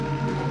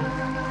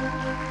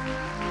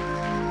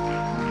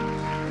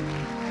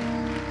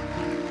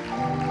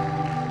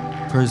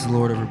Praise the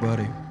Lord,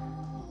 everybody.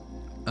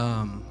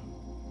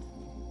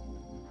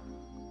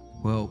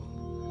 Well,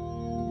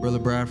 Brother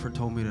Bradford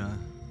told me to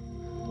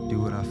do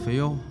what I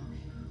feel,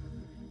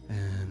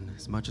 and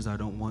as much as I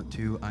don't want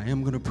to, I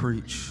am going to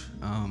preach,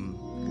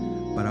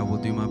 but I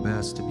will do my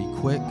best to be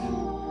quick.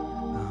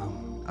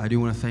 I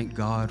do want to thank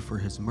God for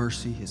His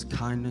mercy, His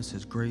kindness,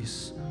 His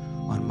grace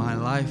on my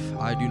life.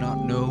 I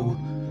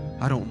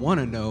don't want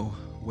to know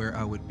where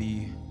I would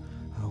be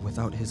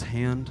without His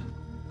hand.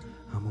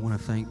 I want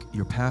to thank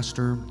your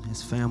pastor,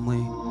 his family,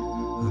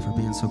 for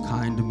being so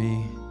kind to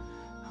me.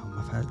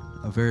 I've had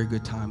a very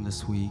good time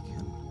this week,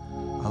 and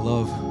I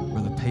love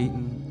Brother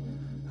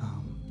Peyton.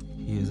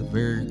 He is a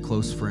very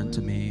close friend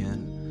to me,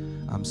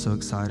 and I'm so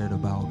excited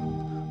about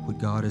what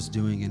God is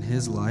doing in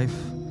his life.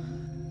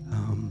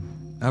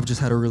 I've just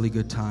had a really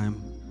good time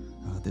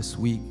this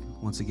week.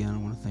 Once again, I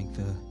want to thank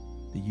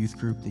the youth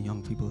group, the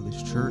young people of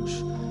this church.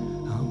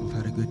 I've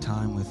had a good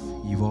time with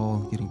you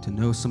all, getting to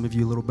know some of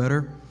you a little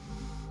better.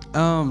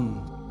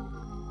 I'm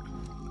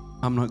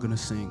not going to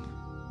sing,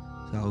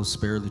 so I'll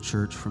spare the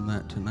church from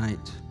that tonight.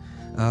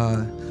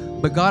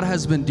 But God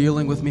has been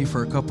dealing with me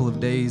for a couple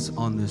of days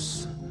on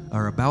this,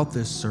 or about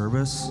this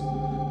service,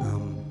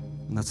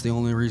 and that's the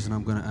only reason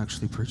I'm going to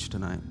actually preach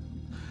tonight.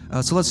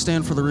 So let's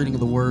stand for the reading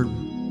of the Word.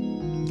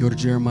 Go to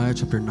Jeremiah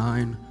chapter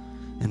 9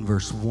 and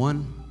verse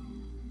 1.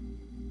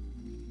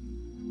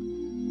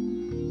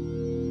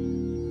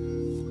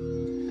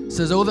 It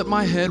says, "Oh, that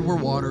my head were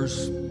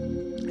waters,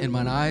 and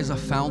mine eyes a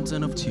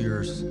fountain of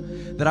tears,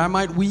 that I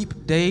might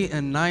weep day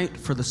and night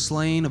for the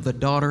slain of the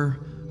daughter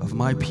of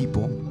my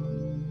people."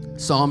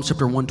 Psalm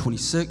chapter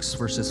 126,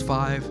 verses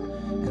 5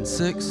 and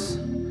 6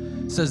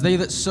 says, "They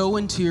that sow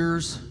in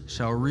tears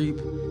shall reap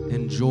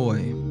in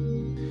joy.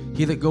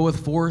 He that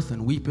goeth forth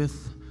and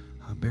weepeth,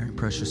 bearing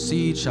precious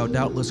seed, shall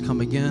doubtless come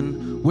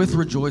again with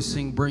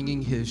rejoicing,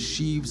 bringing his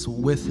sheaves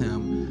with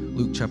him."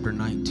 Luke chapter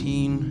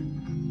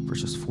 19,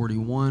 verses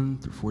 41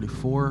 through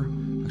 44.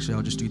 Actually,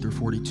 I'll just do through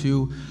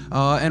 42.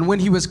 "And when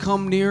he was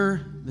come near,"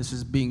 this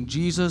is being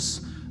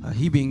Jesus,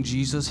 he being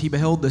Jesus, "he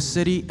beheld the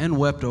city and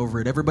wept over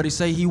it." Everybody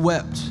say, he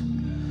wept.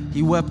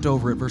 He wept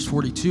over it. Verse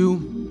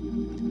 42,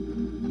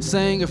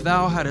 saying, "If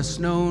thou hadst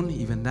known,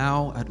 even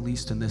thou, at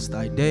least in this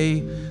thy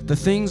day, the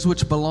things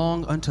which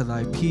belong unto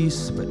thy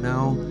peace, but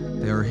now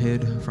they are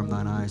hid from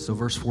thine eyes." So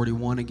verse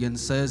 41 again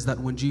says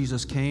that when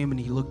Jesus came and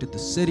he looked at the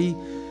city,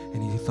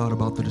 and he thought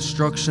about the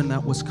destruction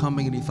that was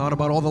coming, and he thought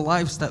about all the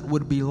lives that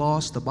would be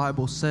lost, the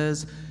Bible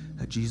says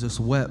that Jesus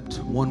wept.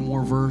 One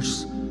more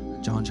verse,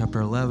 John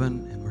chapter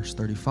 11 and verse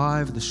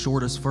 35, the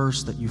shortest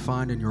verse that you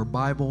find in your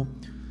Bible,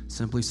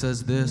 simply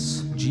says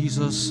this: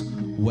 Jesus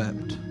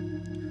wept.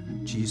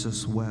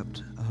 Jesus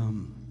wept.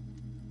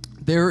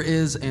 There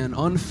is an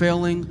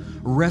unfailing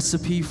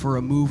recipe for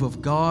a move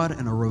of God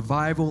and a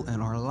revival in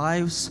our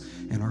lives,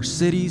 in our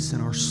cities, in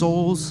our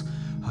souls.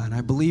 And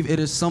I believe it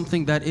is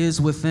something that is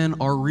within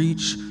our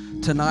reach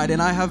tonight.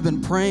 And I have been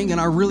praying,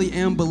 and I really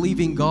am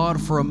believing God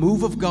for a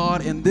move of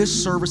God in this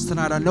service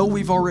tonight. I know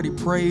we've already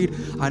prayed.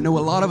 I know a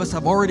lot of us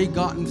have already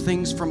gotten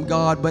things from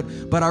God,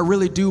 but I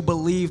really do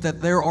believe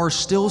that there are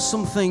still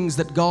some things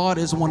that God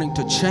is wanting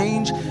to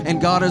change and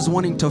God is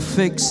wanting to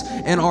fix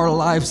in our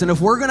lives. And if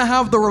we're going to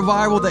have the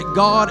revival that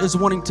God is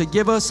wanting to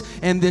give us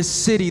in this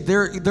city,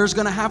 there's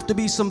going to have to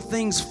be some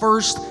things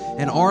first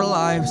in our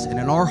lives and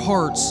in our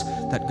hearts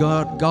that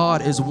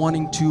God is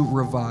wanting to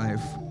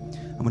revive.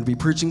 I'm going to be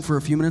preaching for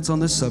a few minutes on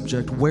this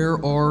subject. Where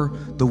are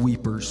the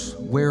weepers?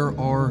 Where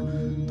are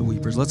the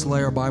weepers? Let's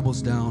lay our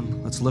Bibles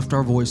down. Let's lift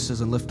our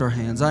voices and lift our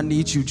hands. I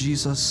need you,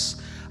 Jesus.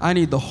 I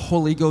need the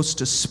Holy Ghost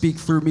to speak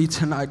through me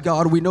tonight.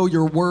 God, we know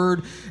your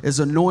word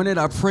is anointed.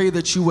 I pray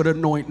that you would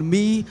anoint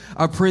me.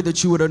 I pray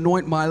that you would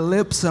anoint my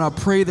lips, and I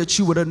pray that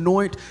you would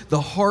anoint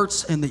the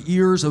hearts and the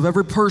ears of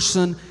every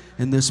person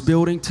in this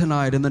building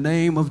tonight. In the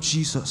name of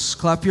Jesus.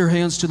 Clap your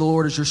hands to the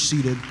Lord as you're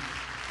seated.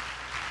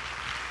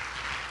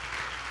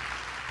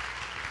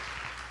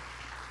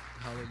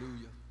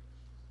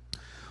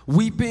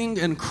 Weeping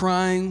and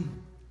crying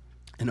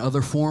and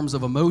other forms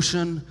of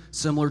emotion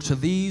similar to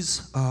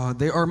these,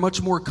 they are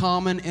much more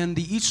common in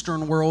the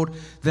Eastern world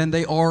than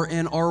they are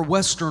in our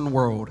Western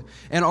world.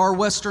 In our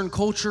Western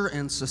culture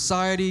and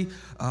society,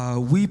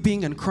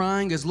 weeping and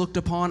crying is looked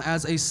upon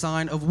as a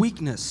sign of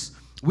weakness.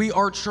 We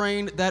are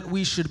trained that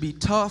we should be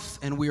tough,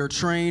 and we are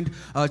trained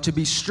to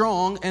be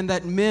strong, and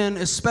that men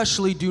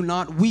especially do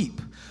not weep.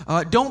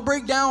 Don't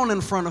break down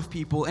in front of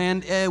people,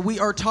 and we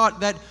are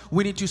taught that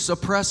we need to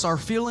suppress our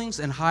feelings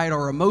and hide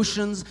our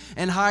emotions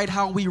and hide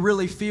how we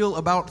really feel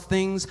about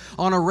things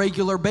on a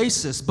regular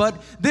basis. But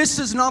this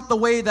is not the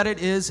way that it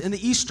is in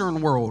the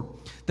Eastern world.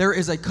 There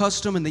is a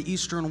custom in the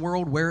Eastern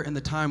world where in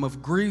the time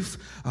of grief,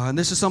 and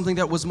this is something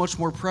that was much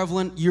more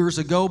prevalent years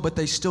ago, but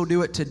they still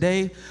do it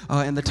today.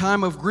 In the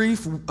time of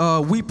grief,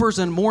 weepers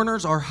and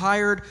mourners are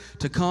hired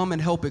to come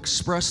and help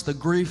express the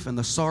grief and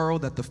the sorrow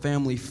that the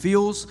family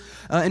feels.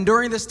 And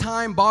during this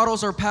time,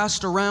 bottles are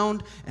passed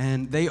around,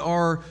 and they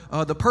are,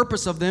 the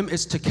purpose of them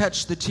is to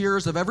catch the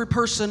tears of every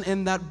person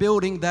in that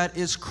building that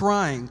is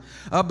crying.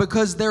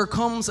 Because there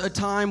comes a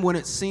time when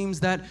it seems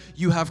that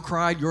you have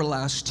cried your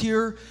last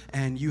tear,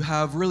 and you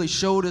have really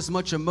showed as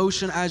much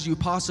emotion as you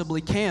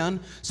possibly can.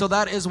 So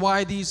that is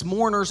why these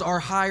mourners are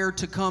hired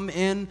to come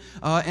in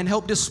and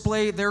help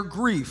display their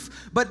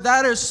grief. But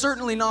that is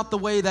certainly not the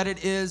way that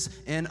it is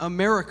in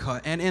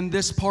America and in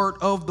this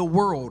part of the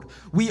world.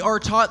 We are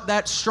taught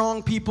that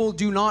strong people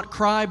do not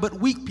cry, but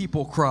weak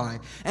people cry.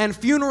 And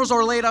funerals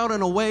are laid out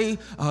in a way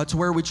to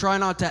where we try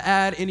not to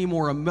add any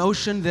more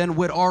emotion than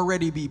would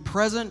already be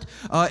present.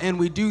 And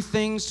we do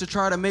things to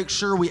try to make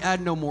sure we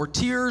add no more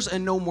tears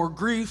and no more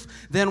grief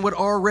than would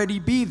already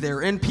be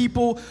there. And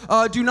people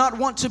do not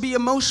want to be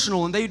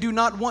emotional, and they do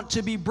not want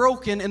to be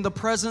broken in the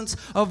presence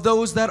of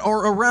those that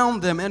are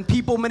around them. And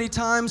people many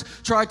times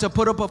try to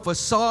put up a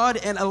facade,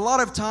 and a lot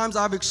of times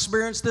I've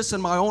experienced this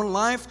in my own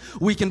life.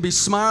 We can be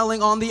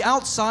smiling on the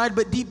outside,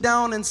 but deep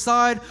down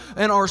inside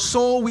in our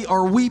soul, we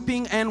are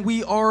weeping and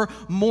we are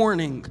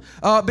mourning.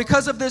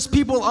 Because of this,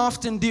 people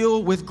often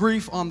deal with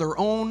grief on their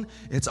own.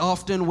 It's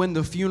often when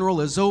the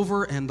funeral is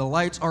over and the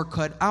lights are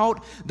cut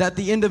out that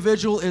the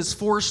individual is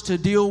forced to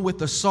deal with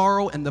the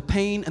sorrow and the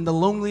pain and the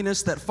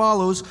loneliness that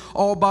follows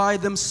all by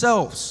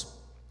themselves.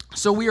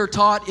 So we are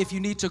taught if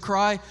you need to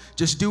cry,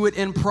 just do it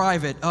in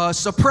private.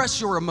 Suppress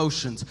your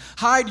emotions.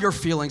 Hide your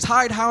feelings.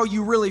 Hide how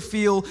you really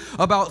feel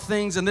about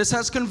things. And this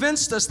has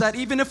convinced us that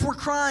even if we're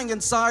crying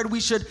inside,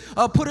 we should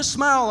put a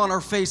smile on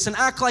our face and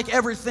act like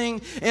everything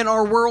in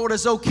our world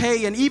is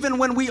okay. And even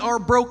when we are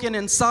broken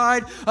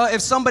inside, if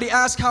somebody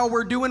asks how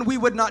we're doing, we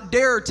would not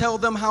dare tell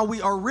them how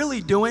we are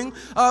really doing,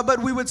 but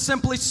we would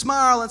simply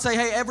smile and say,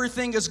 hey,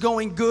 everything is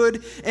going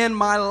good in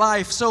my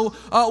life. So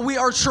we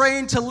are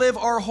trained to live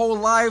our whole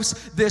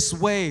lives this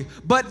way.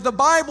 But the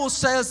Bible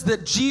says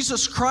that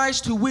Jesus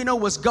Christ, who we know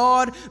was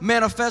God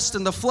manifest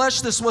in the flesh,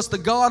 this was the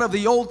God of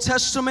the Old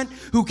Testament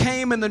who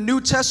came in the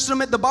New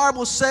Testament. The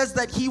Bible says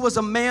that he was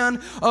a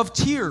man of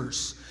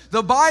tears.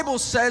 The Bible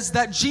says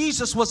that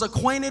Jesus was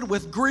acquainted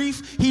with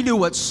grief. He knew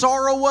what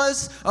sorrow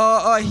was.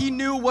 He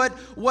knew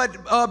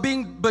what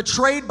being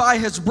betrayed by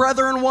his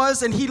brethren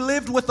was, and he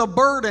lived with a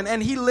burden,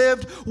 and he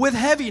lived with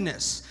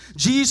heaviness.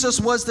 Jesus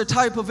was the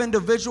type of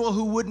individual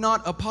who would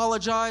not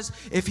apologize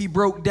if he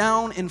broke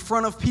down in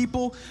front of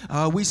people.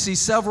 We see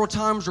several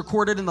times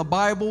recorded in the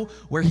Bible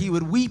where he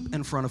would weep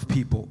in front of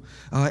people.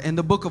 In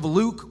the book of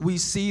Luke, we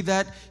see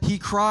that he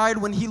cried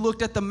when he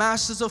looked at the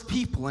masses of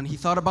people and he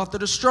thought about the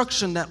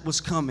destruction that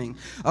was coming.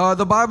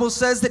 The Bible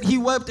says that he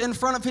wept in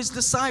front of his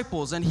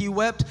disciples, and he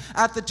wept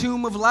at the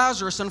tomb of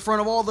Lazarus in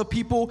front of all the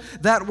people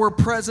that were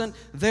present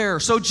there.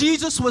 So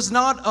Jesus was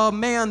not a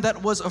man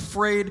that was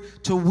afraid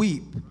to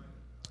weep.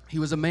 He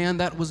was a man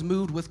that was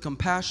moved with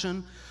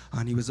compassion,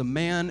 and he was a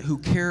man who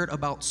cared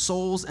about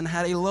souls and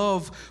had a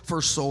love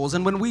for souls.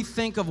 And when we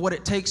think of what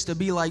it takes to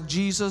be like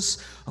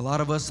Jesus, a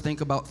lot of us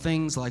think about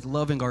things like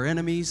loving our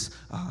enemies,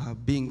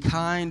 being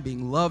kind,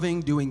 being loving,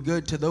 doing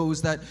good to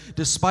those that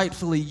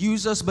despitefully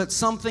use us. But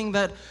something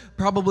that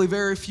probably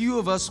very few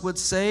of us would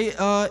say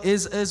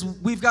is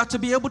we've got to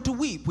be able to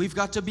weep. We've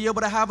got to be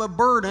able to have a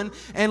burden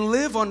and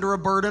live under a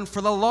burden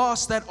for the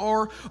lost that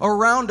are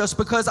around us.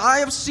 Because I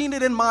have seen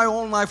it in my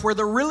own life where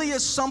there really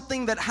is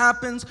something that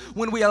happens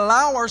when we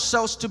allow ourselves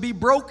to be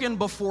broken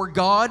before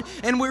God,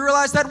 and we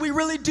realize that we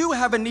really do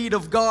have a need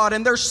of God.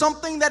 And there's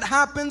something that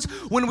happens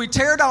when we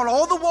tear down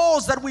all the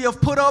walls that we have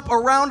put up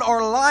around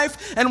our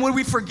life, and when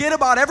we forget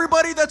about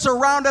everybody that's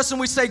around us, and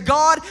we say,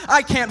 God,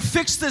 I can't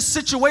fix this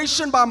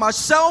situation by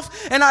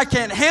myself, and I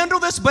can't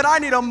handle this, but I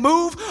need a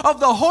move of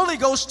the Holy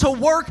Ghost to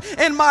work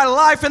in my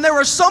life. And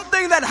there is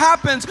something that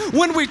happens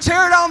when we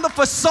tear down the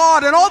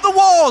facade and all the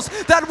walls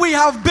that we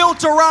have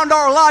built around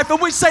our life,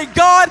 and we say,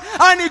 God,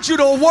 I need you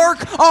to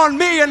work on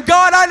me, and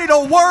God, I need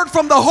a word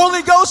from the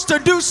Holy Ghost to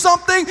do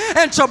something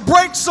and to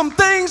break some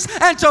things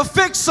and to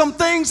fix some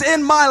things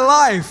in my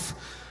life.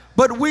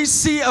 But we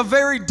see a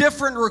very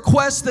different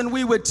request than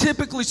we would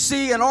typically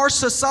see in our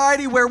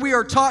society, where we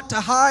are taught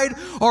to hide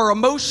our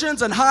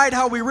emotions and hide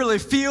how we really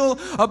feel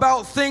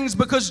about things,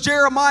 because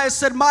Jeremiah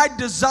said, my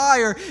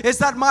desire is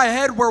that my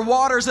head were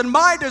waters, and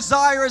my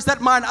desire is that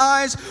mine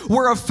eyes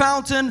were a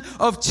fountain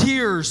of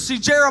tears. See,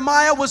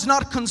 Jeremiah was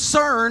not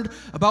concerned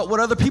about what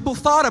other people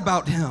thought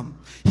about him.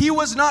 He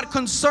was not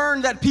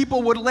concerned that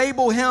people would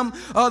label him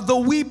the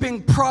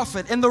weeping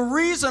prophet. And the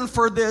reason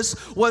for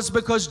this was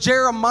because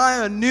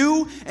Jeremiah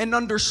knew and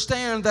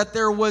understood that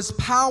there was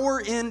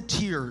power in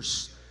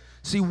tears.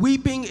 See,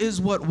 weeping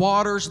is what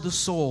waters the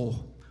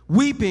soul.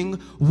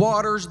 Weeping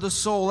waters the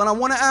soul. And I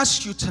want to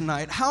ask you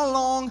tonight, how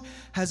long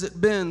has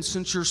it been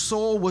since your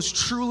soul was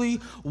truly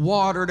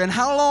watered? And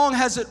how long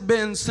has it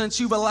been since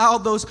you've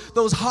allowed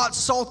those hot,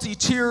 salty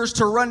tears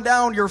to run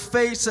down your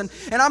face? And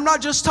I'm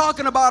not just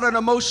talking about an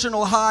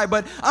emotional high,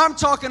 but I'm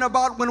talking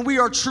about when we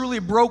are truly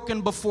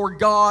broken before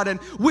God and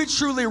we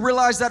truly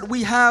realize that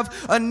we have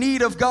a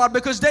need of God.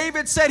 Because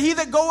David said, he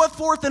that goeth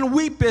forth and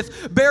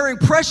weepeth, bearing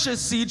precious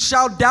seed,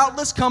 shall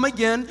doubtless come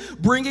again,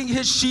 bringing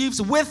his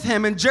sheaves with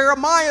him. And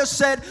Jeremiah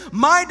said,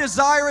 my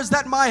desire is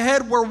that my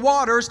head were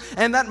waters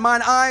and that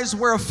mine eyes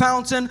were a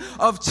fountain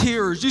of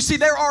tears. You see,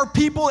 there are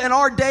people in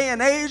our day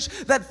and age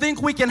that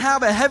think we can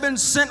have a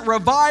heaven-sent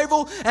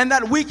revival and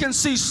that we can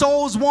see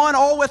souls won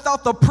all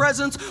without the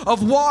presence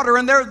of water.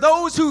 And there are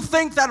those who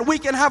think that we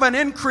can have an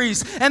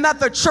increase and that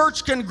the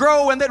church can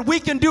grow and that we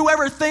can do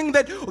everything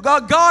that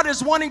God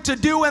is wanting to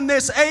do in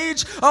this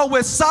age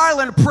with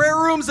silent prayer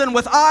rooms and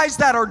with eyes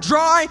that are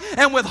dry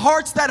and with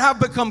hearts that have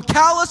become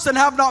callous and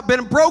have not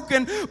been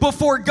broken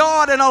before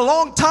God in a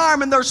long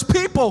time. And there's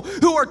people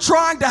who are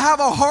trying to have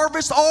a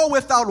harvest all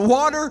without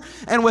water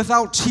and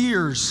without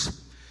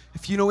tears.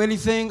 If you know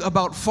anything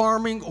about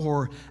farming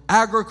or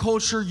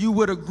agriculture, you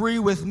would agree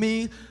with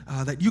me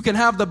that you can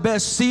have the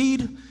best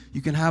seed,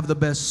 you can have the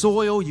best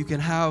soil, you can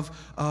have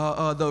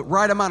the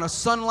right amount of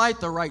sunlight,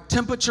 the right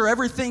temperature,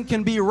 everything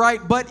can be right,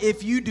 but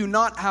if you do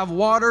not have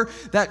water,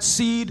 that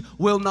seed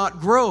will not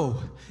grow.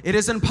 It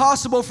is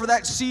impossible for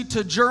that seed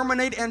to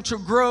germinate and to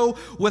grow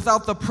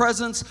without the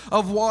presence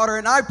of water.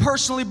 And I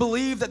personally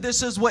believe that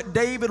this is what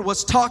David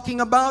was talking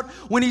about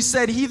when he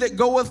said, he that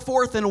goeth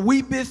forth and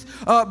weepeth,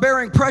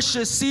 bearing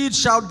precious seed,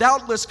 shall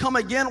doubtless come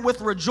again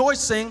with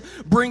rejoicing,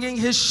 bringing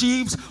his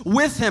sheaves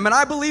with him. And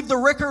I believe the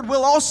record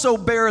will also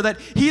bear that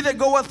he that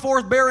goeth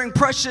forth bearing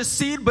precious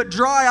seed, but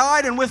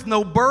dry-eyed and with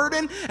no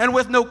burden and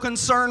with no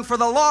concern for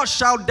the lost,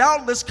 shall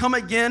doubtless come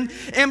again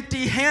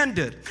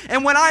empty-handed.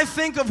 And when I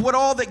think of what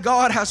all that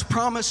God has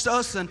promised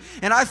us, and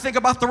I think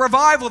about the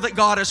revival that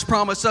God has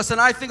promised us, and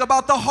I think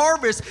about the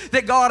harvest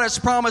that God has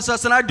promised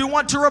us, and I do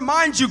want to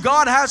remind you,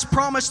 God has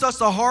promised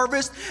us a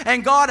harvest,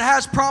 and God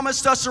has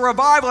promised us a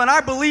revival, and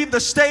I believe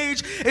the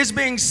stage is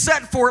being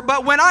set for it.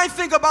 But when I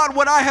think about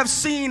what I have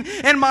seen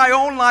in my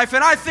own life,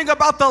 and I think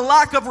about the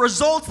lack of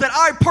results that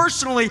I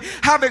personally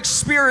have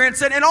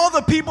experienced, and all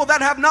the people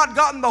that have not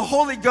gotten the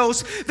Holy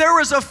Ghost,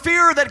 there is a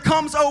fear that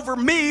comes over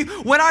me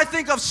when I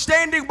think of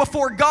standing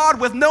before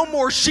God with no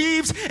more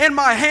sheaves in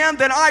my hand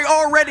than I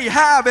already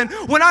have. And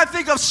when I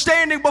think of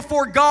standing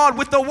before God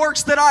with the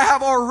works that I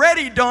have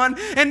already done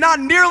and not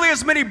nearly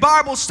as many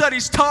Bible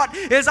studies taught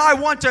as I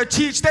want to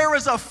teach, there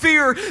is a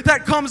fear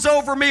that comes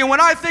over me. And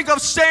when I think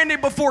of standing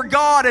before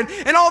God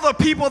and all the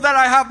people that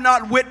I have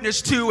not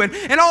witnessed to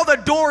and all the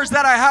doors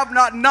that I have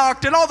not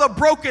knocked and all the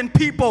broken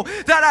people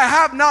that I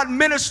have not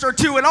ministered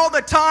to and all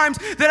the times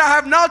that I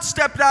have not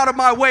stepped out of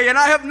my way and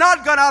I have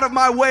not gone out of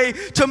my way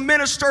to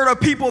minister to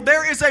people,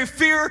 there is a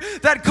fear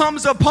that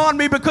comes upon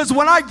me, because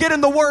when I get in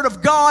the Word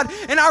of God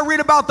and I read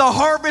about the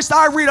harvest,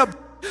 I read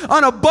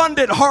an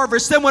abundant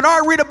harvest. And when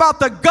I read about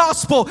the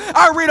gospel,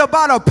 I read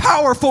about a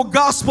powerful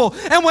gospel.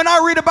 And when I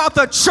read about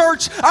the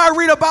church, I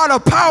read about a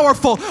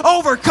powerful,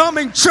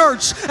 overcoming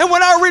church. And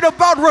when I read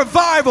about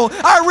revival,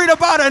 I read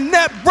about a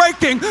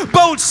net-breaking,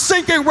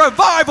 boat-sinking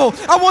revival.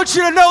 I want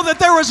you to know that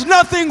there is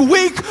nothing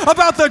weak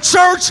about the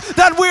church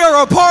that we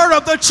are a part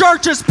of. The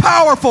church is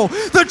powerful.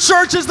 The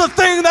church is the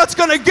thing that's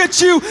going to get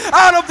you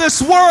out of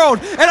this world.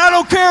 And I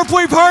don't care if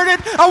we've heard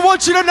it. I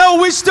want you to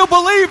know we still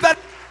believe that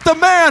the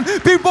man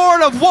be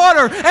born of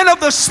water and of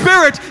the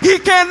Spirit, he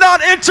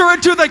cannot enter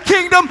into the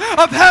kingdom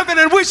of heaven.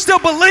 And we still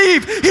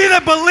believe, he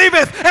that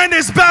believeth and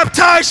is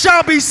baptized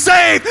shall be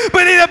saved,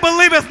 but he that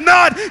believeth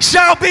not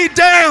shall be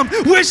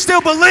damned. We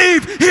still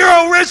believe, hear,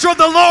 O Israel,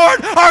 the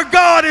Lord our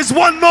God is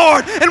one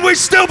Lord. And we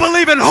still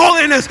believe in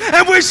holiness,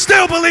 and we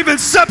still believe in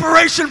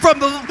separation from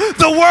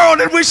the world,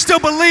 and we still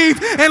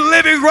believe in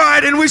living right,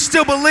 and we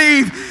still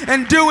believe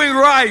in doing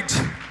right.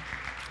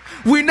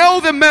 We know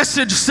the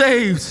message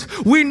saves.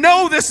 We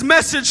know this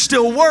message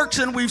still works,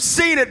 and we've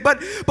seen it,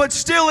 but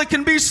still it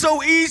can be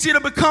so easy to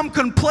become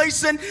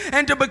complacent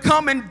and to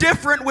become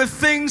indifferent with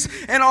things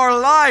in our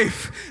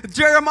life.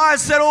 Jeremiah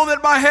said, oh,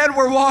 that my head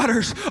were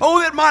waters. Oh,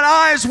 that mine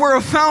eyes were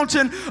a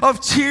fountain of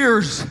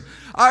tears.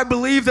 I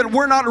believe that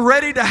we're not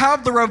ready to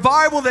have the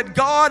revival that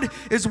God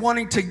is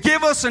wanting to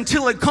give us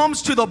until it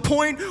comes to the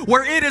point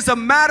where it is a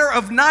matter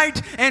of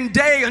night and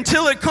day,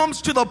 until it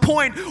comes to the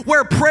point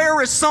where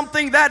prayer is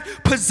something that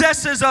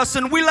possesses us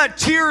and we let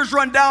tears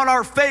run down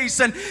our face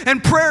and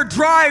prayer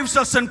drives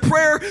us and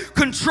prayer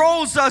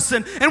controls us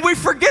and we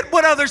forget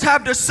what others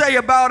have to say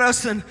about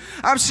us. And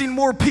I've seen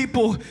more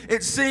people,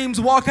 it seems,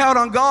 walk out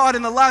on God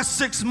in the last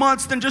 6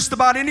 months than just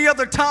about any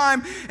other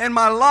time in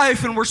my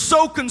life, and we're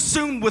so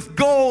consumed with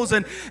goals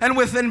and and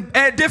with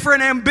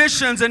different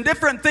ambitions and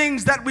different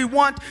things that we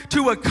want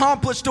to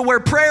accomplish, to where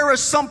prayer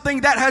is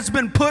something that has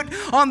been put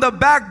on the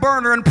back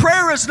burner, and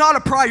prayer is not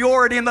a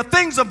priority, and the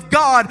things of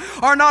God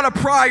are not a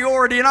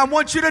priority. And I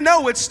want you to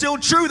know it's still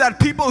true that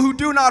people who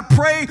do not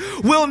pray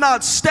will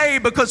not stay,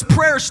 because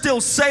prayer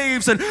still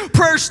saves, and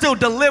prayer still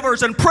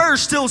delivers, and prayer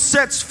still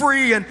sets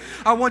free. And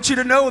I want you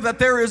to know that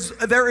there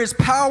is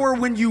power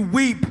when you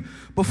weep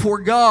before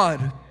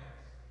God.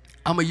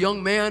 I'm a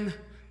young man,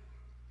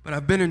 but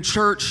I've been in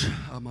church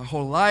my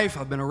whole life.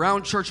 I've been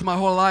around church my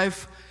whole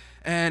life.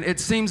 And it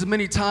seems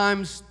many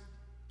times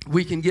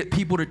we can get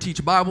people to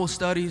teach Bible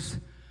studies.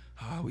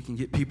 We can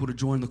get people to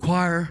join the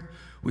choir.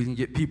 We can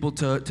get people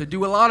to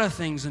do a lot of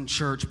things in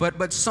church.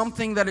 But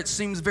something that it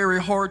seems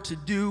very hard to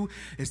do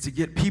is to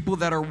get people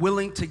that are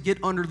willing to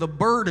get under the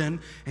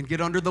burden and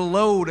get under the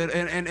load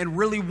and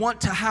really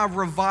want to have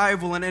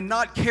revival and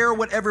not care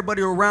what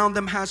everybody around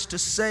them has to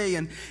say.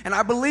 And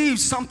I believe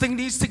something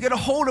needs to get a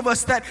hold of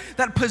us that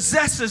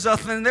possesses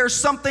us, and there's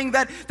something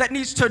that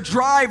needs to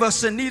drive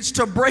us and needs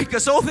to break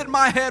us. Oh, that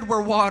my head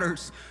were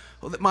waters.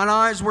 Oh, that mine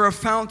eyes were a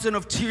fountain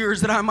of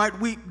tears, that I might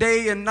weep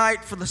day and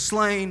night for the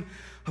slain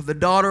of the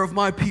daughter of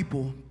my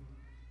people.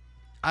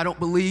 I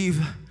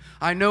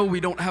know we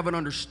don't have an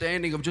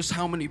understanding of just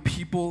how many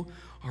people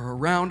are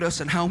around us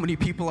and how many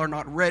people are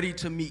not ready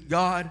to meet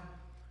God.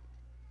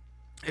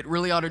 It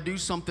really ought to do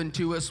something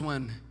to us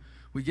when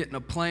we get in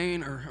a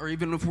plane or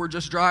even if we're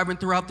just driving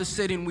throughout the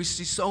city and we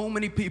see so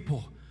many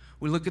people.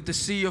 We look at the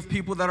sea of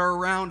people that are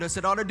around us.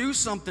 It ought to do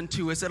something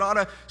to us. It ought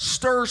to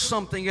stir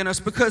something in us,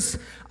 because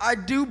I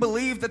do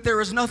believe that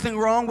there is nothing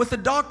wrong with the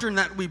doctrine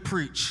that we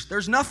preach.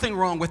 There's nothing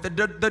wrong with it.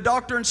 The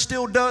doctrine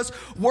still does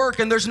work,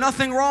 and there's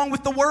nothing wrong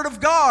with the Word of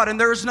God, and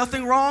there is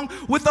nothing wrong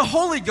with the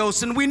Holy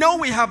Ghost, and we know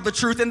we have the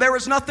truth, and there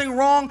is nothing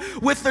wrong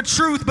with the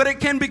truth, but it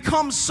can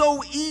become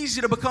so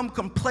easy to become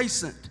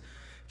complacent.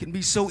 It can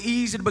be so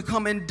easy to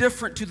become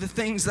indifferent to the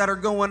things that are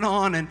going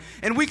on,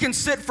 and we can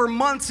sit for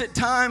months at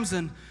times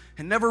and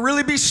never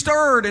really be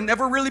stirred and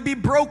never really be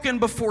broken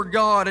before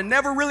God and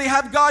never really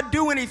have God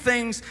do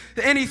anything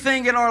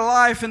in our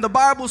life. And the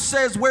Bible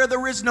says where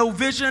there is no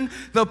vision,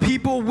 the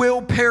people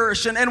will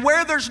perish. And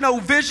where there's no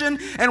vision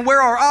and where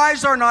our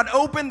eyes are not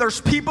open,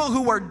 there's people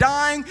who are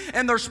dying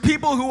and there's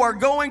people who are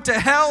going to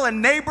hell,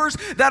 and neighbors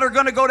that are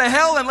going to go to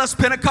hell unless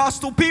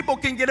Pentecostal people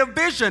can get a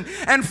vision,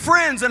 and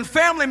friends and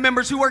family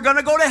members who are going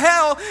to go to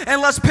hell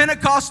unless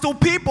Pentecostal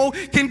people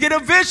can get a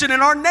vision,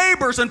 and our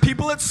neighbors and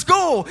people at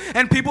school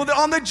and people that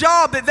on the job,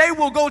 that they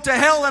will go to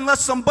hell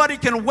unless somebody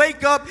can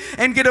wake up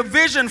and get a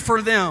vision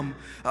for them.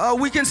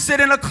 We can sit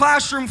in a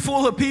classroom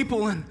full of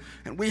people and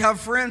we have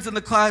friends in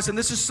the class, and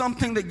this is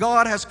something that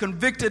God has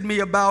convicted me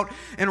about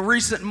in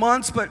recent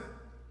months, but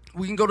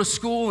we can go to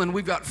school and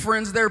we've got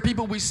friends there,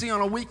 people we see on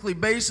a weekly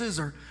basis,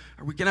 or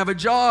we can have a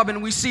job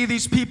and we see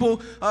these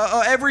people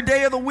every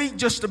day of the week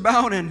just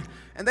about, and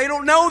they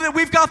don't know that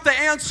we've got the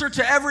answer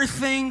to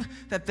everything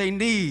that they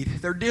need.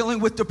 They're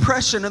dealing with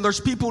depression, and there's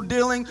people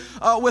dealing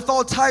with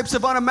all types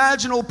of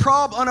unimaginable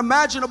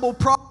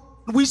problems.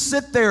 We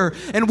sit there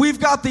and we've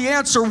got the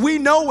answer. We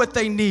know what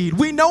they need.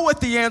 We know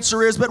what the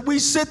answer is, but we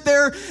sit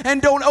there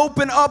and don't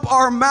open up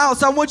our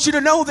mouths. I want you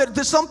to know that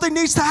something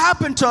needs to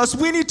happen to us.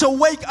 We need to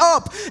wake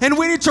up, and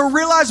we need to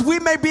realize we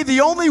may be the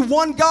only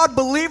one God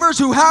believers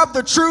who have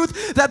the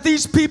truth that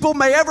these people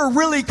may ever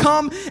really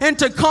come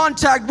into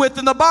contact with.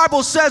 And the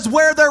Bible says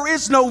where there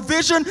is no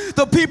vision,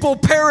 the people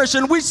perish.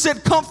 And we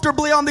sit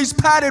comfortably on these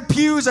padded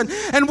pews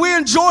and we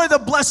enjoy the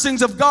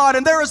blessings of God.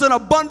 And there is an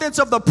abundance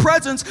of the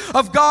presence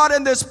of God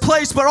in this place.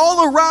 But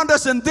all around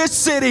us in this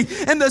city,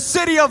 in the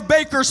city of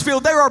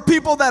Bakersfield, there are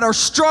people that are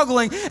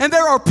struggling, and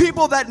there are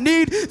people that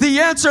need the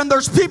answer, and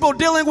there's people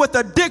dealing with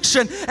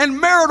addiction and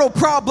marital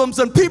problems,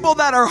 and people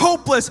that are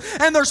hopeless,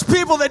 and there's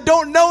people that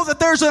don't know that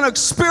there's an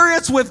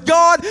experience with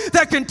God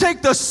that can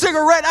take the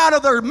cigarette out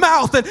of their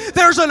mouth, and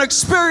there's an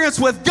experience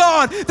with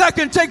God that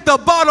can take the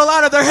bottle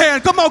out of their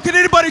hand. Come on, can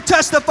anybody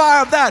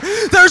testify of that?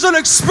 There's an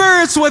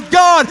experience with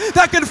God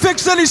that can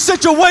fix any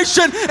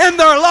situation in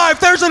their life.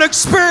 There's an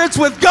experience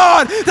with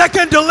God that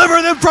can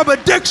deliver them from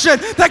addiction,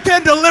 that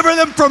can deliver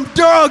them from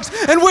drugs,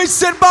 and we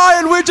sit by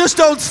and we just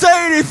don't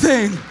say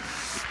anything.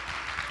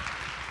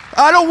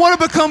 I don't want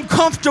to become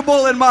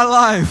comfortable in my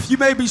life. You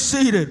may be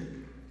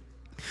seated.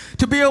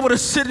 To be able to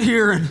sit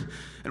here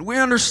and we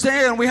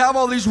understand, we have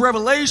all these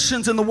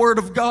revelations in the Word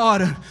of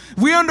God. And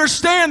we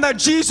understand that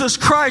Jesus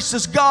Christ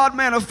is God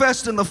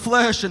manifest in the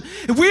flesh. And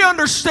we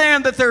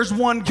understand that there's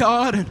one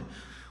God. And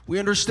we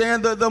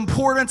understand the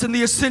importance and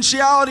the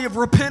essentiality of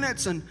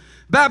repentance and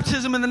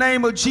baptism in the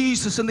name of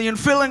Jesus and the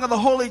infilling of the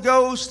Holy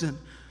Ghost. And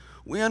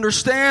we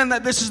understand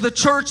that this is the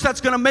church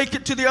that's going to make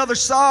it to the other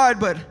side.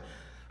 But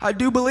I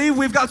do believe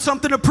we've got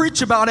something to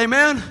preach about,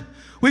 amen?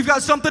 We've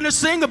got something to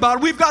sing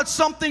about. We've got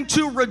something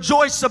to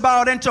rejoice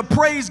about and to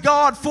praise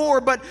God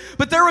for. But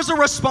there is a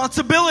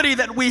responsibility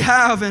that we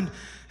have, and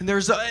there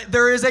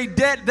is a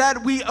debt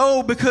that we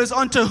owe, because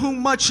unto whom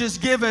much is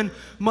given,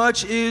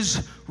 much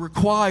is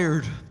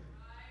required.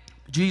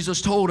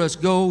 Jesus told us,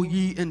 go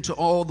ye into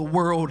all the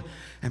world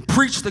and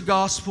preach the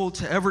gospel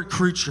to every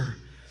creature.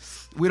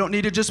 We don't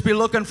need to just be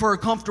looking for a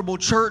comfortable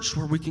church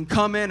where we can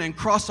come in and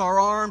cross our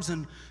arms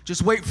and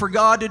just wait for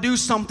God to do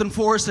something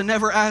for us and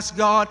never ask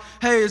God,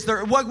 hey,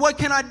 what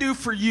can I do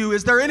for you?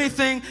 Is there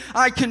anything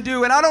I can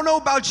do? And I don't know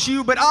about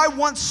you, but I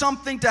want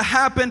something to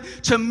happen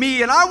to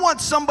me, and I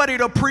want somebody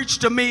to preach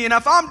to me. And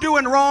if I'm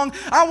doing wrong,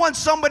 I want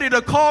somebody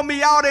to call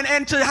me out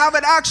and to have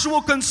an actual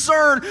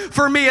concern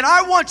for me. And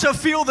I want to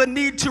feel the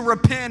need to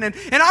repent,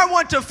 and I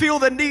want to feel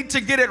the need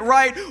to get it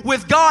right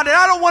with God. And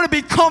I don't want to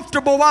be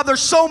comfortable while there's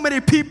so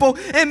many people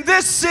in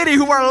this city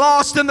who are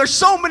lost, and there's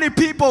so many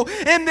people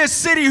in this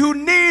city who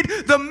need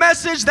the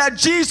message that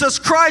Jesus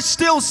Christ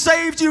still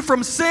saved you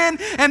from sin,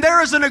 and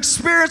there is an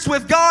experience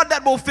with God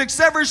that will fix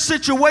every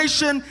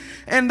situation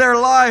in their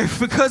life.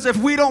 Because if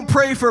we don't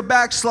pray for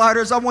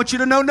backsliders, I want you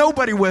to know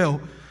nobody will.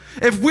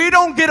 If we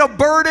don't get a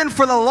burden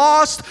for the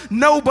lost,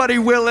 nobody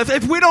will.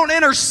 If we don't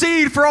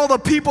intercede for all the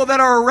people that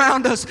are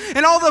around us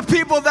and all the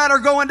people that are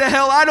going to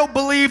hell, I don't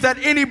believe that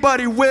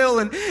anybody will.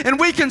 And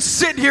we can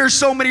sit here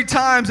so many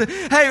times and,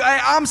 hey,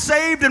 I'm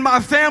saved and my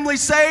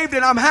family's saved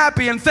and I'm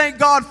happy and thank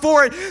God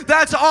for it.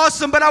 That's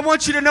awesome. But I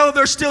want you to know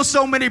there's still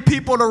so many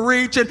people to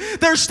reach, and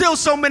there's still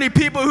so many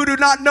people who do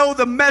not know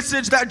the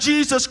message that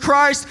Jesus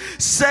Christ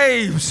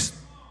saves.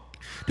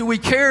 Do we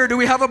care? Do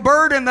we have a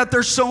burden that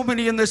there's so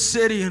many in this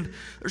city and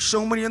there's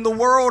so many in the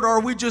world? Or are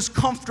we just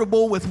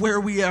comfortable with where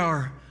we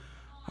are?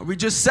 Are we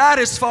just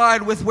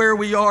satisfied with where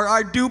we are?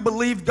 I do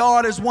believe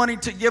God is wanting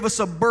to give us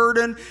a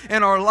burden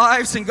in our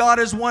lives, and God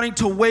is wanting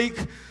to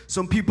wake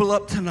some people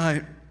up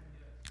tonight.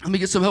 Let me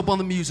get some help on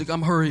the music.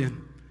 I'm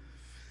hurrying.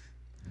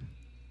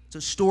 It's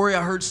a story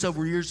I heard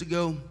several years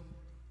ago.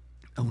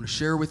 I want to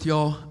share with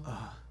y'all.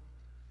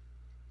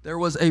 There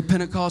was a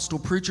Pentecostal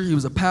preacher. He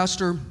was a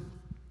pastor.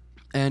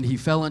 And he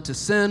fell into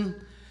sin,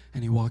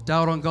 and he walked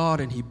out on God,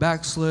 and he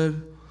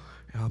backslid.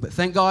 But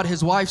thank God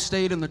his wife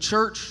stayed in the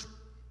church,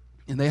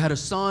 and they had a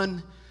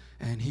son,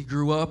 and he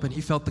grew up, and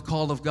he felt the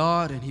call of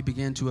God, and he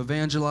began to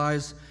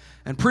evangelize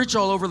and preach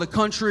all over the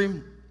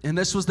country. And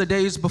this was the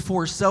days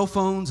before cell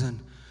phones, and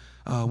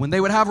when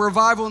they would have a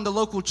revival in the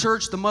local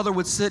church, the mother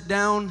would sit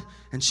down,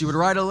 and she would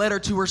write a letter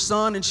to her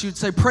son, and she would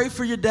say, pray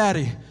for your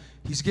daddy.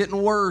 He's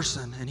getting worse,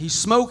 and he's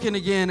smoking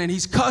again, and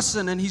he's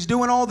cussing, and he's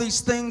doing all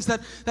these things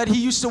that he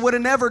used to would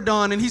have never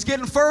done, and he's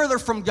getting further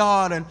from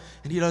God, and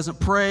he doesn't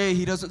pray,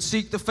 he doesn't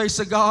seek the face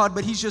of God,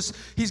 but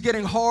he's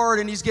getting hard,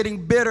 and he's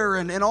getting bitter,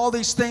 and all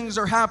these things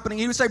are happening.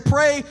 He would say,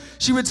 pray.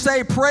 She would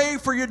say, pray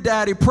for your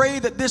daddy. Pray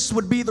that this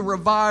would be the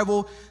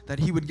revival, that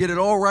he would get it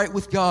all right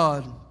with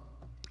God.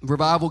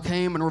 Revival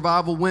came, and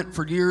revival went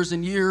for years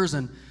and years,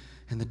 and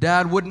the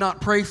dad would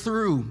not pray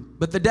through.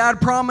 But the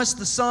dad promised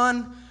the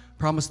son,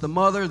 promised the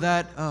mother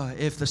that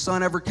if the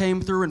son ever came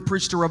through and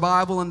preached a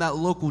revival in that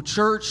local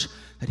church,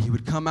 that he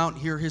would come out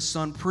and hear his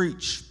son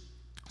preach.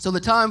 So the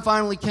time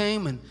finally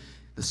came, and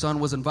the son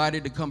was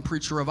invited to come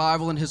preach a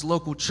revival in his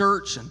local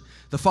church, and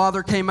the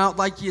father came out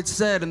like he had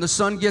said, and the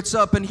son gets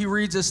up and he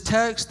reads his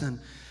text, and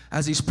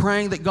as he's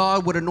praying that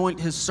God would anoint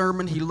his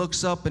sermon, he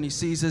looks up and he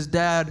sees his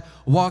dad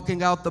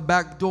walking out the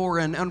back door.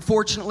 And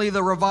unfortunately,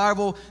 the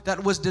revival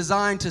that was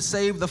designed to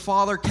save the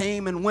father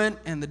came and went,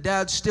 and the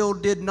dad still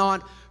did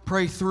not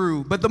pray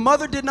through. But the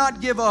mother did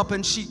not give up,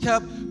 and she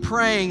kept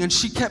praying, and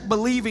she kept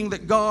believing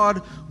that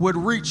God would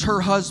reach her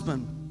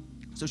husband.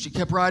 So she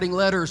kept writing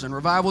letters, and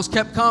revivals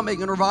kept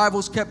coming, and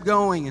revivals kept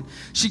going. And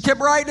she kept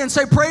writing and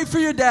say, pray for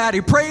your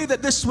daddy. Pray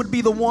that this would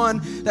be the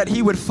one that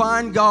he would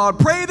find God.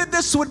 Pray that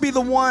this would be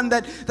the one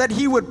that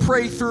he would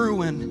pray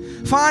through.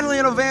 And finally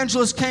an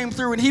evangelist came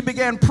through, and he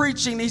began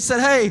preaching. He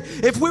said, hey,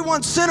 if we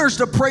want sinners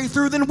to pray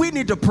through, then we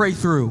need to pray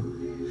through.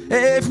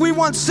 If we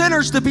want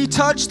sinners to be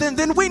touched,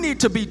 then we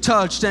need to be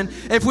touched. And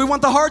if we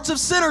want the hearts of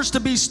sinners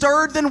to be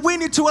stirred, then we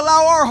need to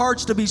allow our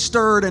hearts to be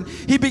stirred. And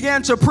he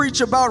began to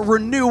preach about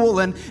renewal.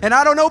 And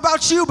I don't know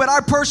about you, but I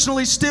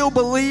personally still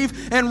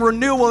believe in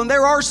renewal. And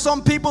there are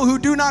some people who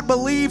do not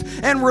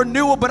believe in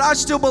renewal, but I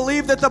still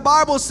believe that the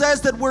Bible says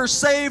that we're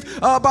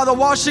saved by the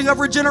washing of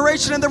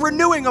regeneration and the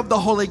renewing of the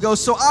Holy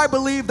Ghost. So I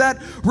believe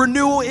that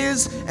renewal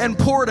is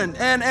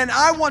important. And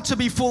I want to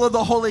be full of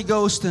the Holy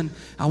Ghost, and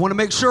I want to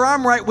make sure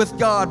I'm right with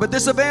God. But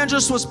this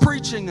evangelist was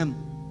preaching and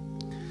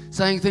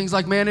saying things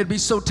like, man, it'd be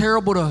so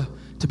terrible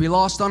to be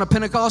lost on a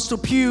Pentecostal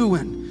pew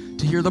and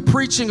to hear the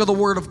preaching of the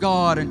Word of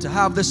God and to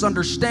have this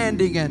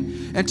understanding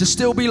and to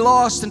still be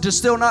lost and to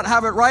still not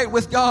have it right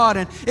with God.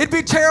 And it'd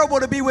be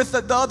terrible to be with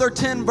the other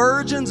 10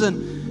 virgins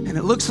and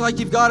it looks like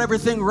you've got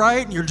everything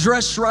right and you're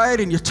dressed right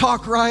and you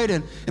talk right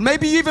and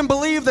maybe you even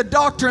believe the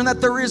doctrine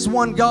that there is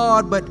one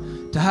God, but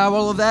to have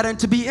all of that and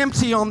to be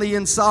empty on the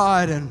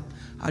inside. And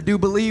I do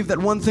believe that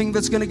one thing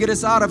that's going to get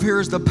us out of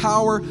here is the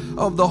power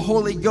of the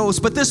Holy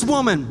Ghost. But this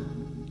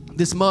woman,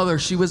 this mother,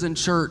 she was in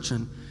church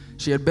and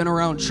she had been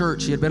around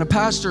church. She had been a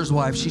pastor's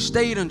wife. She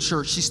stayed in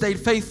church. She stayed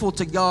faithful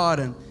to God.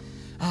 And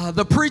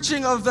the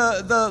preaching of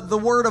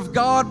the Word of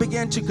God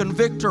began to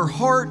convict her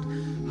heart.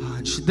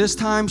 This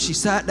time she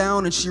sat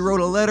down and she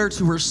wrote a letter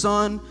to her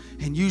son.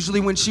 And usually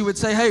when she would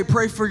say, hey,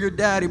 pray for your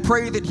daddy,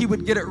 pray that he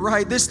would get it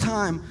right, this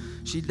time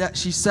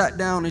she sat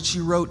down and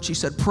she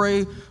said,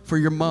 pray for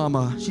your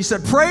mama. She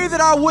said, pray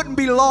that I wouldn't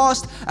be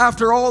lost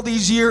after all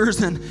these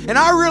years. And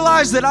I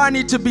realized that I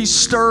need to be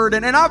stirred.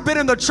 And I've been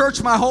in the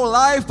church my whole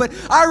life, but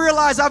I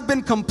realize I've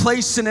been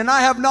complacent and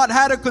I have not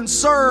had a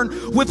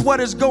concern with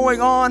what is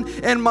going on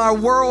in my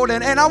world.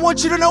 And I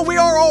want you to know we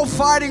are all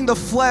fighting the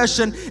flesh,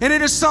 and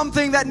it is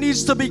something that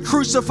needs to be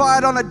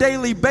crucified on a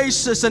daily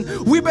basis.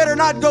 And we better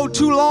not go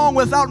too long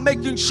without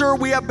making sure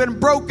we have been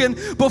broken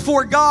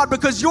before God,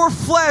 because your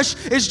flesh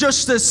is just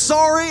as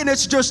sorry and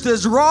it's just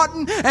as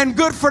rotten and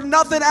good for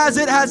nothing as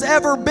it has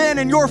ever been,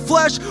 and your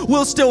flesh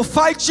will still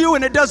fight you,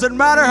 and it doesn't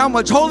matter how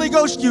much Holy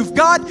Ghost you've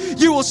got,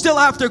 you will still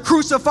have to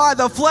crucify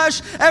the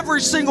flesh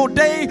every single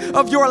day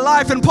of your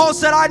life. And Paul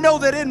said, I know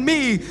that in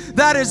me,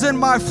 that is in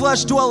my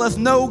flesh, dwelleth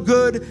no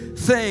good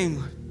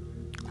thing.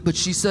 But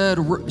she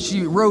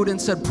wrote and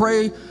said,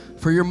 pray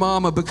for your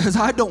mama, because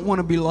I don't want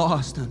to be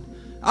lost, and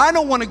I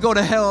don't want to go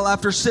to hell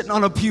after sitting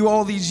on a pew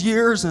all these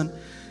years.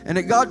 And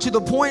it got to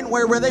the point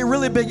where they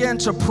really began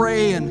to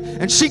pray,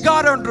 and she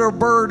got under a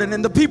burden,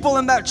 and the people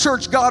in that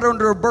church got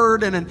under a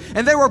burden,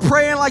 and they were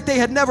praying like they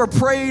had never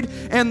prayed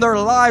in their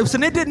lives.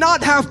 And it did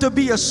not have to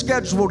be a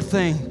scheduled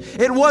thing.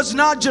 It was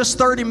not just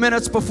 30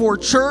 minutes before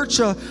church,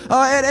 and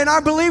I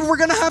believe we're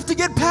going to have to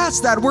get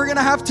past that. We're going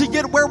to have to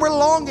get where we're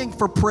longing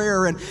for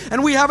prayer,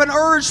 and we have an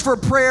urge for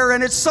prayer,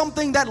 and it's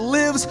something that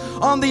lives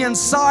on the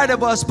inside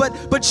of us.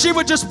 But she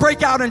would just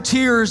break out in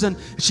tears, and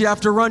she'd have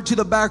to run to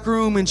the back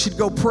room, and she'd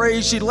go pray.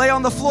 She'd lay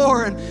on the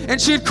floor and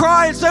she'd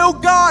cry and say, oh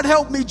God,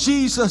 help me,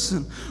 Jesus,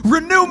 and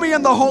renew me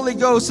in the Holy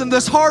Ghost, and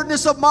this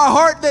hardness of my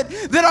heart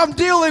that I'm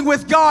dealing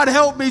with. God,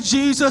 help me,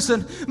 Jesus,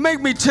 and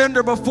make me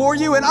tender before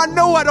you. And I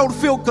know I don't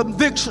feel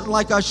conviction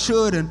like I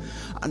should, and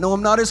I know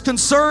I'm not as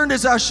concerned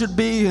as I should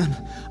be, and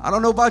I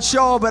don't know about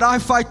y'all, but I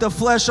fight the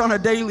flesh on a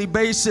daily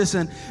basis,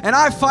 and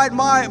I fight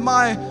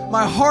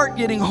my heart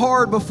getting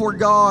hard before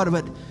God.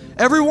 But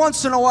every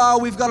once in a while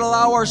we've got to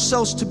allow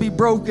ourselves to be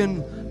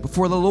broken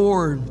before the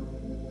Lord.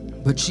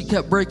 But she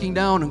kept breaking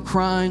down and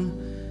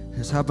crying.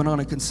 This happened on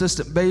a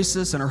consistent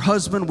basis, and her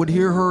husband would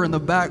hear her in the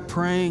back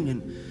praying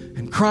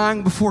and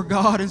crying before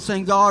God and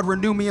saying, God,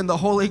 renew me in the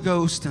Holy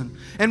Ghost,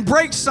 and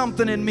break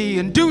something in me,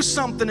 and do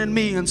something in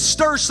me, and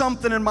stir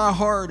something in my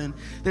heart. And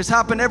this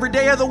happened every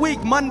day of the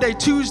week, Monday,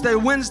 Tuesday,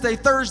 Wednesday,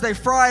 Thursday,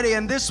 Friday.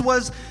 And this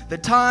was the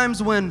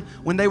times when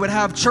they would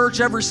have church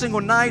every single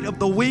night of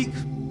the week.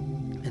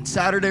 And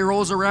Saturday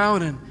rolls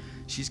around, and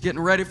she's getting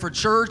ready for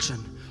church,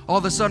 and all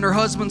of a sudden her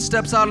husband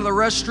steps out of the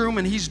restroom,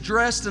 and he's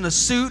dressed in a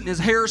suit and his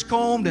hair's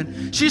combed,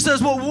 and she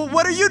says, well,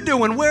 what are you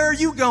doing? Where are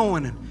you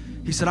going?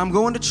 And he said, I'm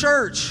going to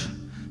church.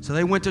 So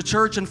they went to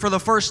church, and for the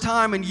first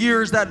time in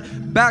years,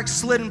 that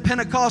backslidden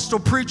Pentecostal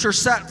preacher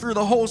sat through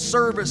the whole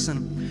service.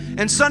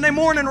 And Sunday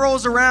morning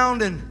rolls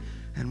around, and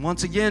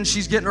once again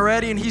she's getting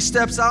ready, and he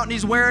steps out, and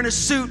he's wearing a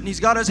suit, and he's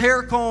got his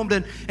hair combed,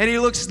 and he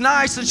looks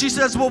nice. And she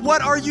says, well,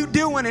 what are you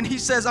doing? And he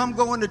says, I'm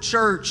going to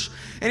church.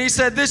 And he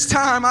said, this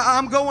time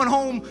I'm going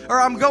home,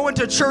 or I'm going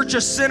to church a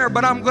sinner,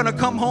 but I'm going to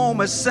come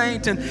home a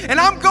saint. And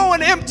I'm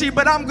going empty,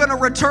 but I'm going to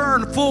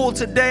return full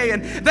today.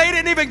 And they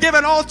didn't even give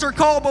an altar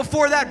call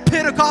before that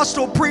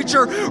Pentecostal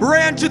preacher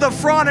ran to the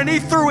front, and he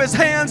threw his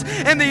hands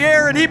in the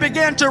air, and he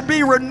began to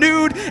be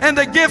renewed in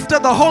the gift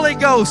of the Holy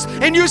Ghost.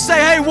 And you say,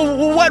 hey,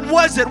 well, what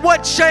was it?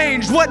 What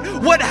changed?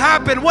 What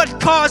happened?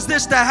 What caused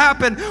this to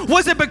happen?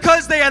 Was it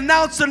because they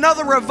announced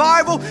another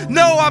revival?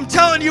 No, I'm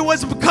telling you, it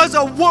was because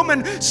a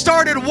woman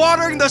started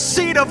watering the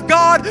seed of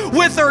God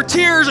with her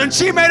tears, and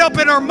she made up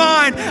in her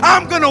mind,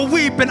 I'm going to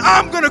weep, and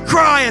I'm going to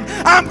cry, and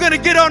I'm going to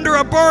get under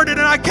a burden.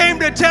 And I came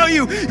to tell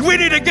you, we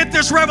need to get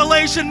this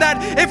revelation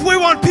that if we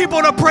want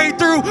people to pray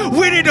through,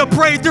 we need to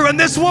pray through. And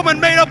this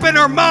woman made up in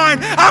her mind,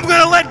 I'm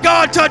going to let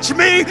God touch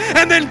me,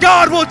 and then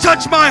God will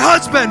touch my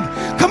husband.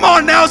 Come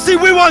on now, see,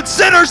 we want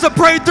sinners to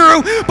pray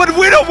through, but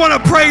we don't want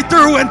to pray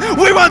through. And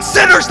we want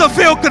sinners to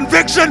feel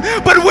conviction,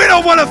 but we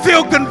don't want to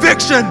feel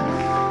conviction.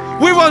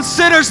 We want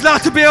sinners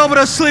not to be able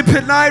to sleep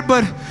at night,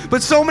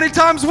 but so many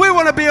times we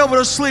want to be able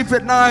to sleep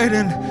at night.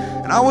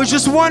 And I was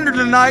just wondering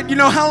tonight,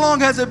 how long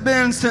has it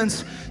been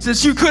since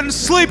you couldn't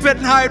sleep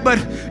at night,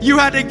 but you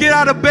had to get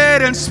out of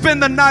bed and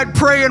spend the night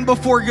praying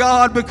before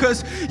God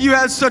because you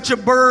had such a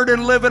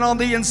burden living on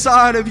the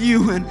inside of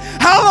you? And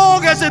how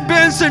long has it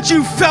been since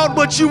you felt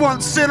what you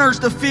want sinners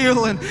to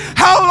feel? And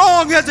how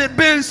long has it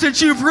been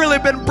since you've really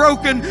been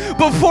broken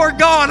before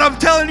God? I'm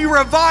telling you,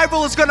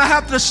 revival is going to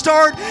have to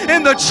start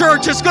in the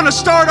church. It's going to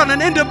start on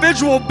an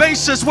individual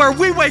basis where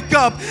we wake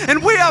up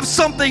and we have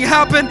something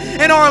happen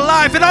in our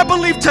life. And I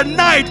believe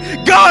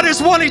tonight God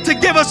is wanting to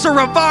give us a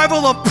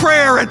revival of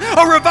prayer, and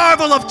a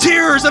revival of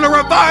tears, and a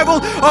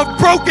revival of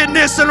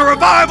brokenness, and a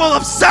revival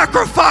of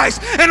sacrifice,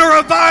 and a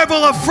revival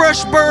of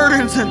fresh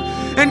burdens.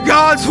 And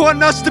God's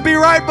wanting us to be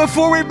right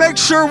before we make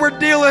sure we're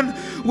dealing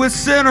with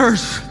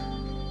sinners.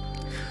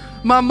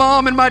 My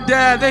mom and my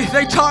dad,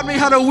 they taught me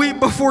how to weep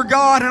before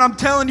God, and I'm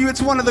telling you,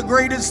 it's one of the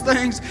greatest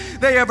things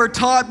they ever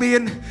taught me.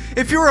 And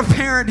If you're a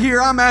parent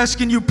here, I'm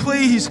asking you,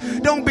 please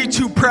don't be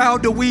too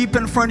proud to weep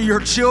in front of your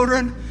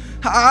children.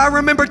 I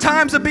remember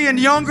times of being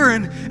younger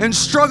and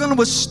struggling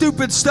with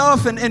stupid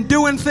stuff and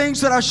doing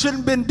things that I shouldn't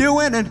have been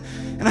doing. And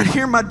I'd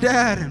hear my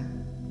dad and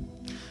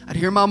I'd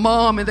hear my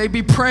mom, and they'd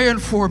be praying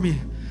for me.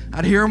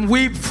 I'd hear them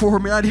weep for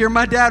me. I'd hear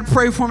my dad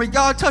pray for me.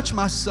 God, touch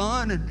my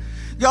son. And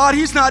God,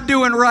 he's not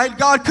doing right.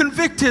 God,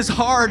 convict his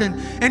heart.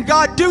 And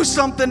God, do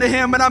something to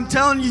him. And I'm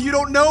telling you, you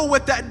don't know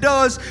what that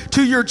does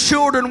to your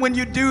children when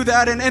you do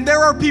that. And there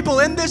are people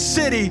in this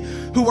city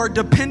who are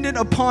dependent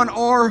upon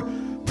our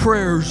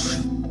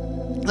prayers.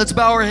 Let's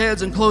bow our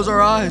heads and close our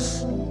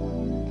eyes.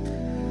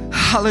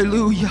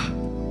 Hallelujah.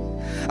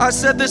 I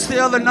said this the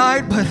other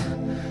night, but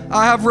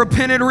I have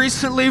repented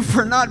recently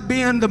for not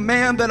being the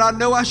man that I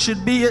know I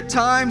should be at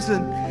times.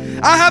 And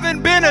I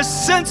haven't been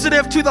as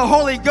sensitive to the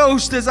Holy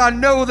Ghost as I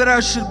know that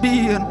I should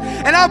be.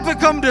 And I've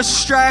become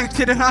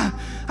distracted, and I've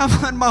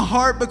let my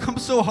heart become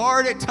so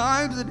hard at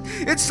times. And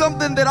it's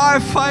something that I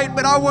fight,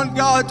 but I want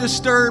God to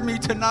stir me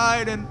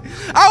tonight. And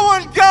I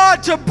want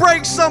God to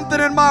break something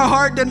in my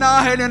heart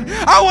tonight. And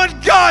I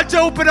want God to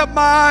open up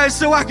my eyes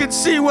so I can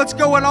see what's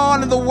going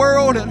on in the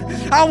world. And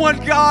I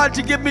want God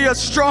to give me a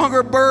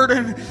stronger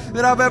burden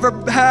than I've ever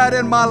had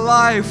in my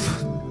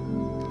life.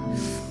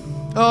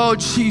 Oh,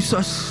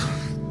 Jesus.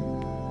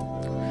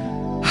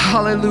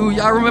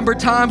 Hallelujah. I remember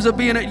times of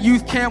being at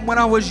youth camp when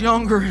I was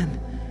younger and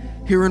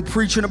hearing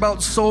preaching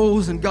about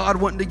souls and God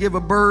wanting to give a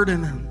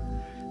burden. And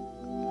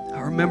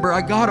I remember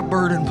I got a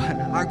burden, but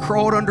I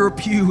crawled under a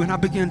pew and I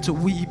began to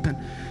weep and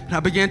I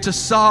began to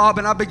sob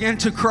and I began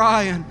to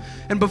cry.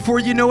 And before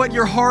you know it,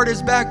 your heart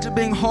is back to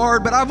being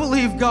hard. But I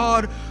believe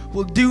God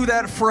will do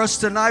that for us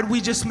tonight.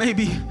 We just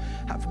maybe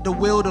have the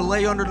will to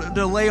lay on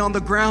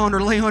the ground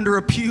or lay under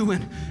a pew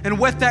and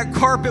wet that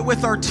carpet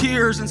with our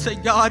tears and say,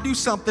 God, do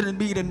something in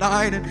me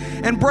tonight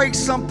and break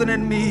something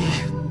in me.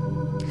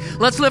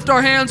 Let's lift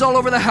our hands all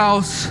over the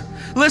house.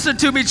 Listen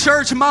to me,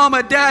 church,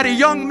 mama, daddy,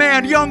 young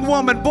man, young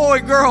woman, boy,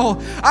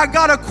 girl. I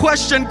got a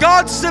question.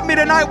 God sent me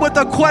tonight with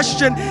a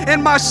question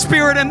in my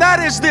spirit, and that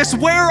is this: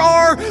 where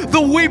are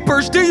the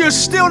weepers? Do you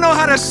still know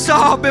how to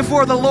sob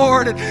before the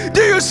Lord? And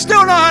do you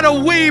still know how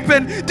to weep?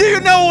 And do you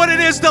know what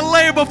it is to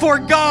lay before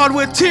God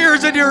with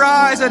tears in your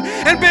eyes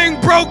and being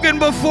broken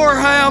before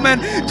Him?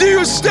 And do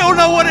you still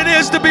know what it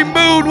is to be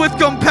moved with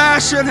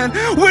compassion? And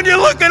when you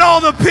look at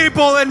all the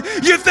people and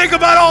you think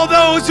about all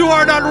those who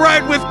are not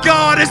right with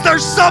God, is there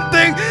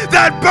something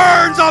that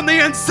burns on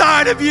the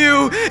inside of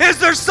you? Is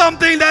there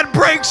something that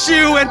breaks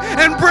you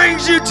and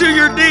brings you to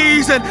your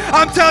knees? And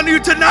I'm telling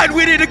you tonight,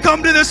 we need to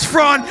come to this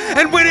front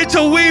and we need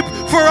to weep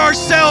for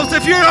ourselves.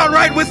 If you're not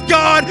right with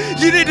God,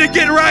 you need to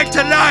get right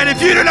tonight. If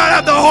you do not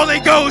have the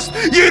Holy Ghost,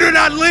 you do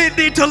not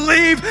need to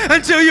leave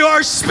until you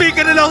are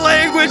speaking in a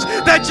language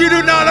that you do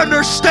not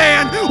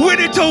understand. We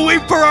need to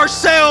weep for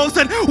ourselves,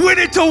 and we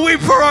need to weep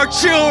for our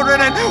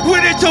children, and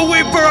we need to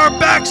weep for our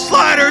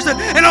backsliders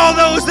and all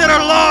those that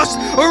are lost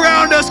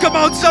around us. Come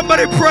on,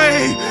 somebody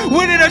pray.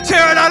 We need to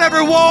tear down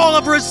every wall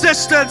of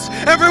resistance,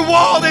 every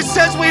wall that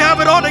says we have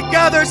it all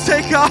together.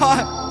 Say,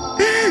 God,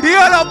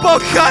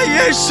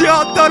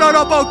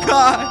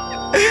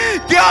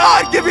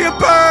 God, give me a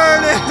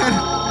burden.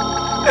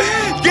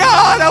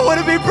 God, I want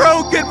to be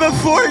broken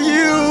before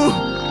you.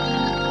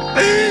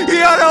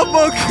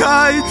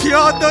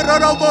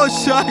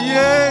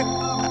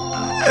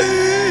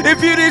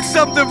 If you need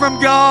something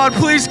from God,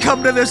 please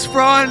come to this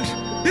front.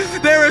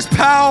 There is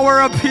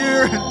power up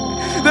here.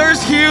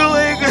 There's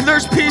healing and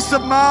there's peace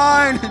of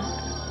mind.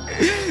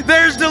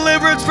 There's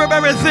deliverance from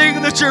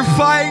everything that you're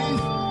fighting.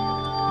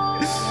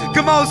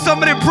 Come on,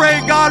 somebody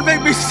pray, God,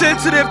 make me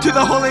sensitive to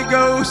the Holy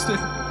Ghost.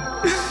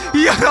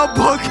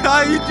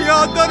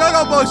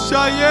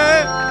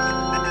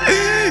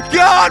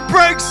 God,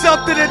 break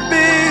something in me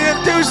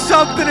and do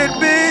something in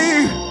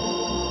me.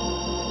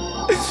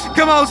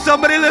 Come on,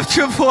 somebody lift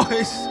your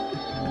voice.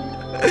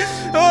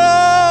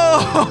 Oh,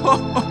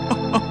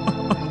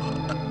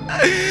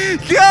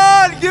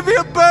 God, give me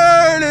a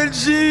burden,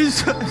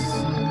 Jesus.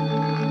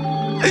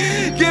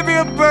 Give me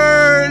a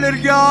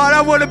burden, God.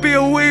 I want to be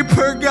a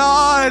weeper,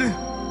 God.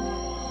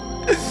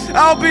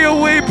 I'll be a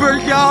weeper,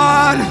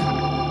 God.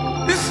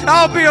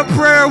 I'll be a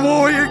prayer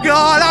warrior,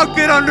 God. I'll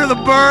get under the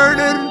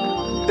burden.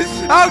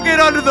 I'll get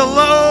under the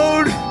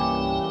load.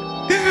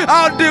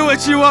 I'll do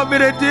what you want me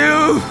to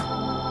do.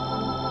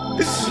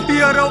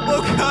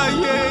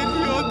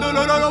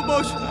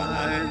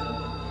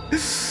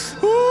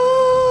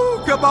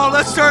 Ooh, come on,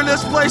 let's turn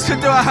this place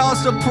into a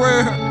house of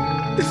prayer.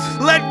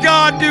 Let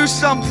God do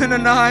something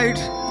tonight.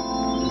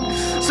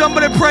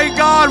 Somebody pray,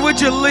 God, would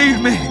you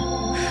lead me?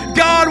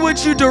 God, would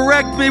you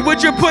direct me?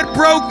 Would you put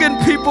broken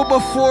people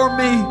before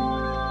me?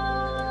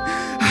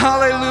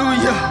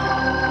 Hallelujah.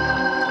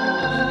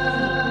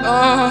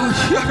 Oh,